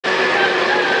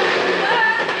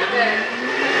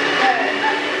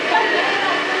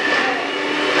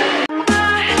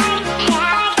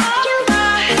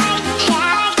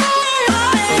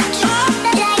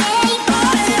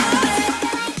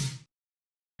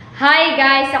Hi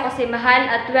guys! Ako si Mahal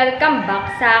at welcome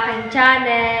back sa aking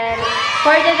channel.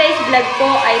 For today's vlog po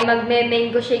ay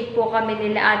magme-mango shake po kami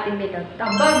nila Ate Melot.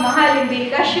 Aba, Mahal,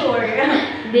 hindi ka sure.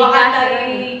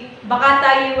 Baka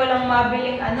tayo walang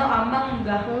mabiling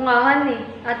mangga. Oo nga, honey.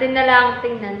 Atin na lang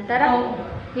tingnan. Tara,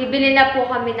 bibili na po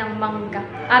kami ng mangga.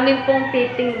 Amin pong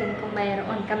titingnan kung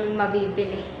mayroon kaming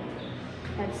mabibili.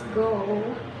 Let's go.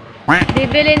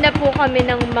 Bibili na po kami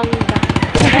ng mangga.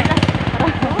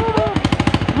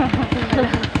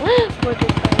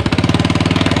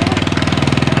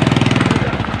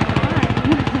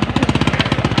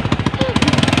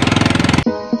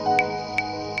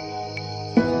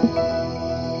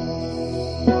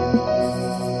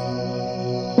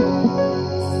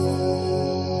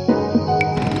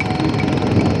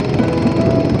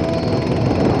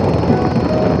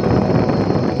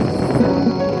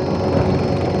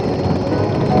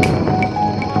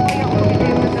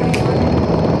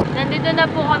 Nandito na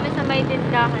po kami sa may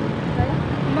tindahan.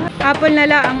 Apple na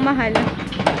lang ang mahal.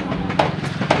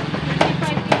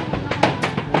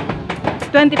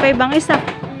 25 ang isa.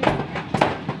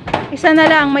 Isa na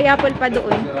lang, may apple pa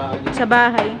doon sa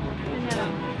bahay.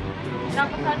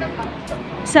 Tapos ano pa?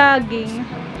 Saging.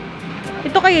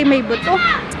 Ito kaya may buto.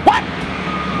 What?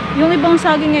 Yung ibang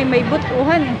saging ay may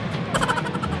butuhan eh.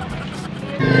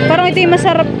 Parang ito yung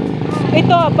masarap.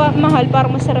 Ito pa mahal,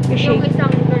 parang masarap yung shake. Yung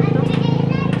isang ganito.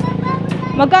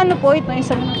 Magkano po ito?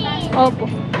 Isang? Opo.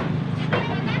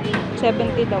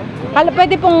 70 daw.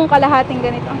 Pwede pong kalahating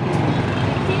ganito.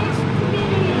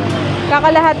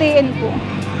 Kakalahatiin po.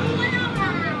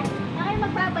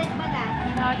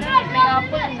 May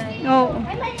apple na eh. Oo.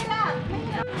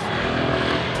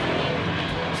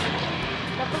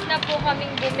 Tapos na po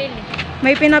kaming bumili.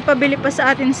 May pinapabili pa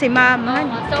sa atin si Mama.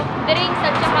 Soft drinks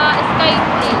at saka sky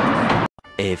drinks.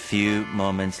 A few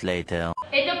moments later.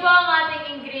 Ito po ang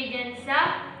ating ingredients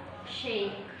sa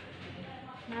shake.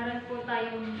 Meron po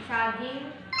tayong saging,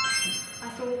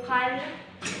 asukal,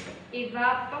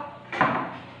 evap,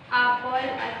 apple,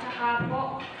 at saka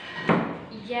po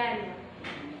yan.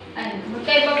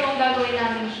 Magkaiba pong gagawin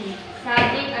namin shake.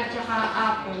 Saging at saka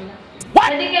apple.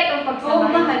 Pwede kaya itong pagsamahin?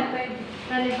 Oo, mahal. Pwede.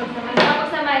 Pwede pagsamahin.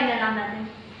 Pagsamahin na lang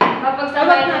natin.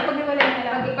 Pagsamahin na. Pag-iwalay na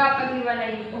lang.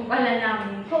 Pag-ipapag-iwalay kung pala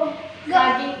namin.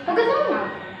 Saging.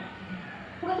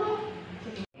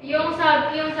 Yung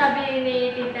sabi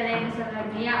ni Tita Lena sa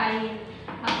kanya ay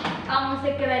ang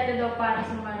sekreto daw para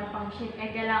sa mga pang shake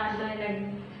ay kailangan daw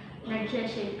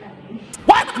nag-shake kami.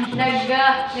 What?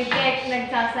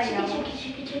 Nagsasayaw.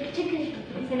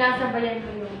 Sinasabayan ko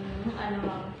yung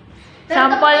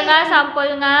Sample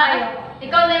nga. Ayaw.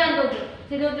 Ikaw na lang, Dudut.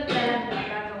 Si Dudut na lang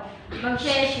gagawa.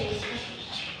 Mag-shake.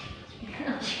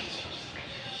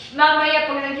 Mamaya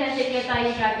pag nag-shake na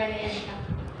tayo, gaganayan ka.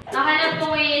 Nakahanap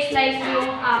pong i-slice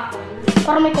yung apple.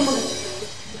 Para may kumulit.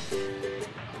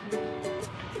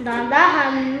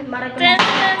 Dahan-dahan. Maray ko na.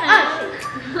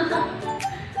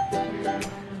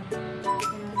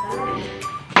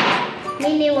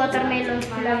 Mini watermelon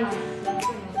slice.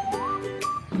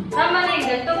 Tama na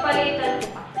yung ganito, palitan ko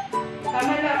pa.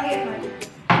 Tama lang yan.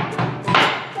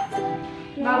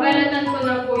 Babalatan ko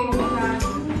na po yung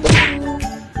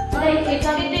ito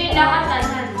yung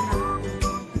lakatan.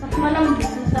 Mas malambot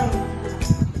na sa'yo.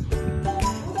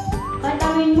 Kahit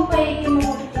amin mo kaya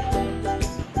kinukulit.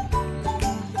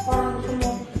 Parang gusto mo.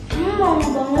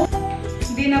 Ang bango.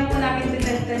 Hindi na po namin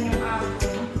binalitan yung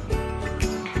apple.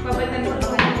 Babalitan ko pa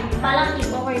natin. Balang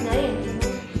okay na rin.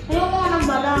 Ayoko nga ng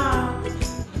balang.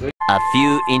 A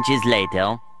few inches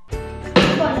later.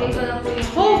 Dito lang po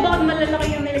yung Bakit malalaki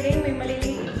yung nilagay? May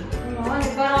maliliit.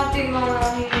 Parang ito yung mga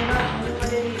hirap.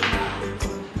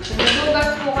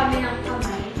 Nagugas po kami ng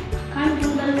kamay. Kahit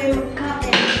yung dalawa yung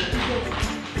magkape.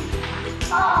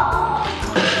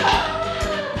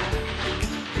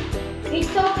 It's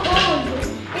so cold.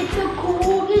 It's so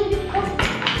cold.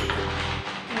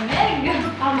 Meg!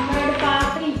 I'm very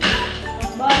happy.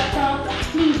 But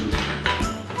please.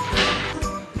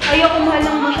 Ayoko mahal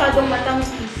ng masyadong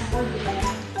matangkis.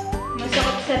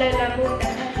 Masakit sa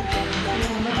lalabutan.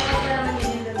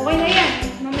 Okay na yan.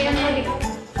 Mamaya na ulit.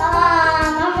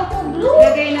 Mama ko blue.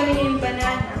 Lagay namin yung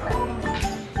banana.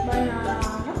 Banana.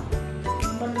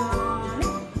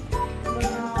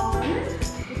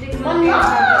 Tama na.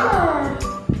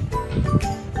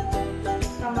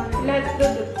 Lahat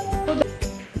dudot.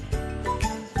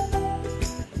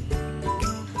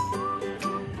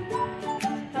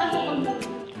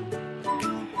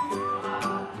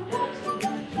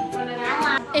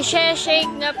 I-shake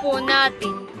na po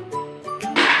natin.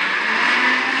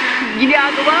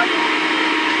 Ginagawa mo?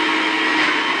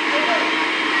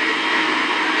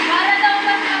 Para daw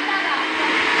mas masarap.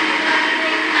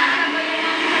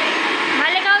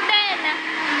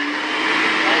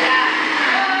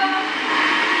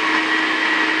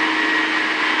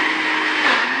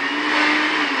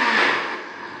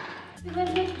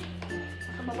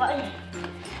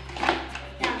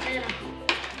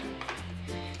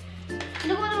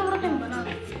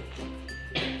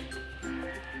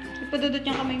 Dududot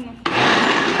yung kamay mo.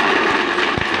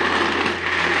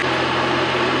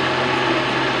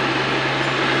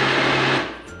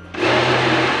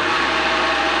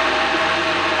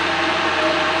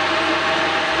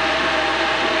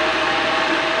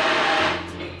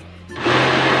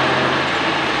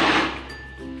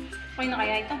 Okay na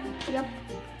kaya ito? Yup.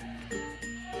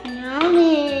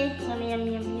 Yummy. Yum, yum,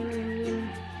 yum, yum, yum, yum.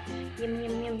 Yum,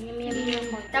 yum, yum, yum, yum, yum.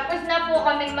 Tapos na po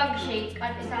kaming mag-shake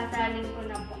at isasalin ko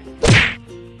na po.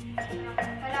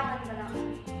 Kailangan ba lang?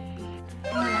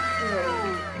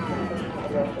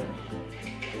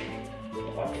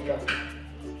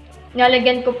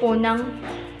 Nalagyan ko po ng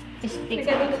stick.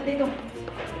 Teka, dudot dito.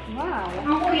 Wow.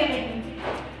 Ang kuya eh.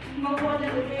 Makuha na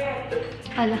kuya.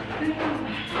 Ala.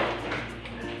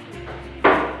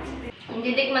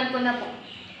 Didikman ko na po.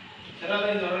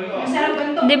 Masarap ba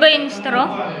ito? Di ba yung straw?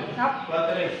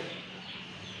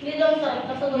 Hindi daw sa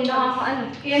kasunod Hindi na. nakakaano.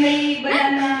 Yan ay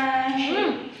banana.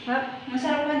 Harap.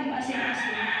 Masarap ba?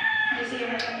 Asin-asin. Sige,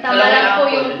 Tama lang po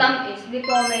yung tamis. Di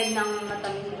po may ng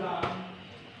matamis.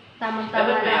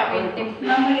 Tamang-tama lang po yung timpla.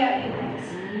 mamaya yun.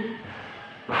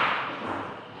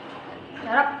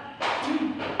 Sarap.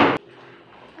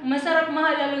 Masarap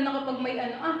mahal lalo na kapag may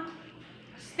ano.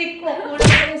 Stick ko. Kulang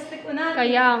pa yung stick ko natin.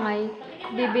 Kaya ngay,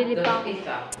 bibili pa ako.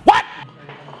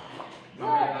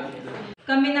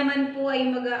 Kami naman po ay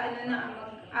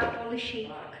mag-apple shake.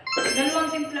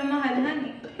 Dalawang timpla mahalhan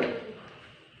eh.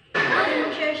 Ano mo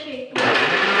siya shake?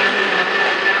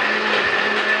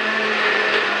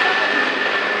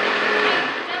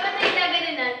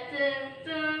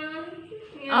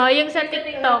 Oh, yung sa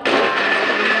TikTok. 1,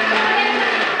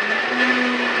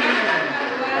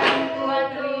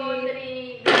 2,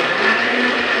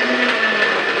 3.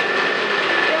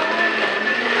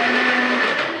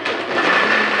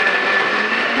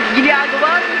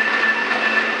 Ginagawa?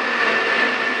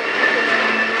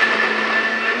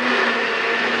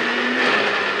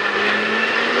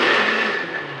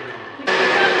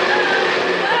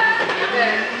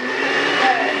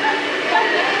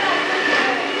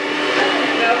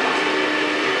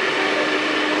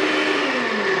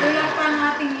 Kulang pa ang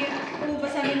ating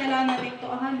basahin na lang natin ito.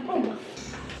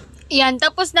 Yan,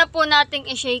 tapos na po nating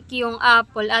i-shake yung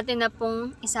apple. Atin na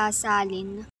pong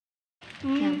isasalin.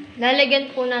 Yan.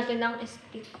 Lalagyan po natin ng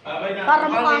stick. Para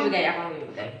mukhang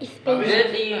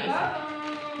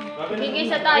Bigay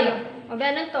sa tayo. O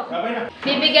ganun to.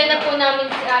 Bibigyan na po namin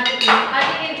si Ate Kim.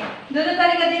 Ate Kim, Doon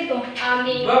talaga dito.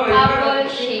 aming apple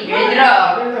shake.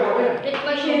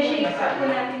 Tikman siya Shake shake. po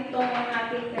natin itong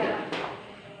ating pera.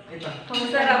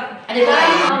 Masarap. Okay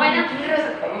na.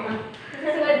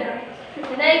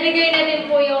 Naibigay na din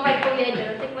po yung kay Kuya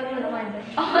Jero. Tikman mo naman.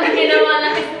 Oh, ginawa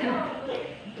lang ito.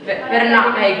 Pero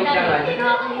nakakahigop naman.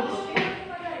 Nakakahigop.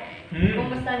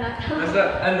 Kumusta na? Nasa,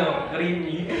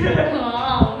 creamy.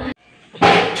 Wow.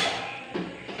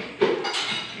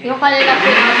 Yung kalala po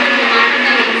namin, yung akin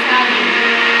na yung sabi.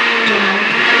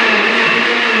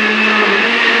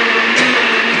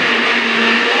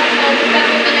 Sabi ka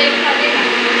po nila yung kalala.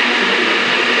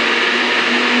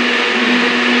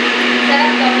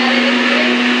 Sarap daw, narinig ko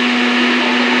rin.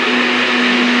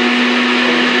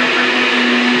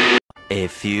 A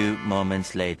few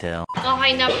moments later.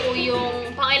 Okay na po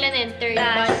yung pangilan and third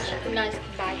batch. Last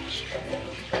batch.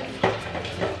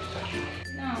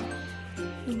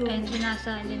 And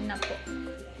sinasalin na po.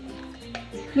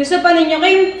 Gusto pa ninyo,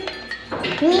 Kim?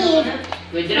 need.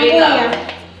 Kuya Jero, Ang ikaw. kuya.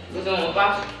 Gusto mo pa?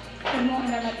 Huwag mo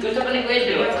natin. Gusto pa ni Kuya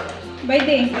Jero.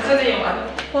 Bayde. Gusto na yung ano?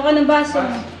 Kuha ka ng baso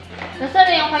mo. Nasaan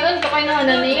na yung kayo? Ito kayo na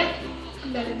ano niya?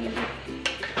 Lalagyan.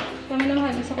 Kami na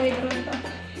mahal. Sa kuya Jero ito.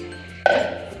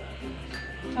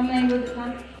 Kami na yung good ha?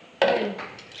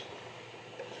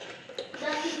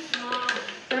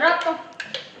 Sarap to.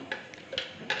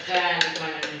 Kaya, hindi ko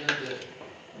na niluluto.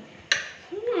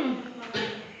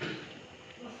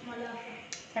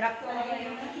 Sarap to.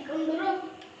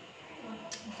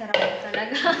 Sarap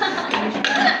talaga.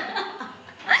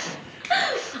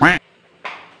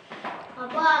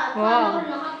 Aba, Wow. paano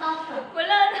nakatasa?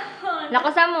 Wala naman.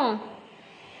 Lakasan mo.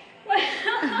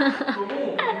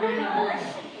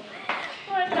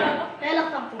 Relax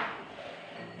ako.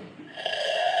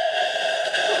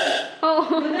 Oo.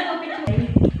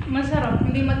 Masarap.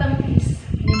 Hindi matamis.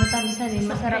 Hindi matamisan eh.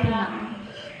 Masarap na.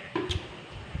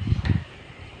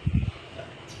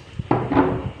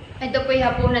 Ito po yung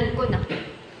hapunan ko na.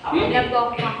 Hindi po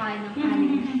ako kakain ng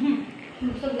kanin.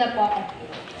 Busog na po ako.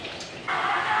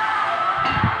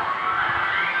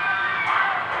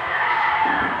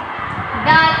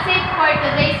 That's it for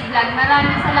today's vlog.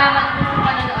 Maraming salamat po sa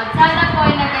panonood. Sana po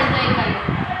ay nag-enjoy kayo.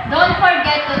 Don't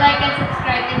forget to like and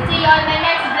subscribe and see you on my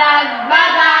next vlog.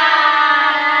 Bye-bye!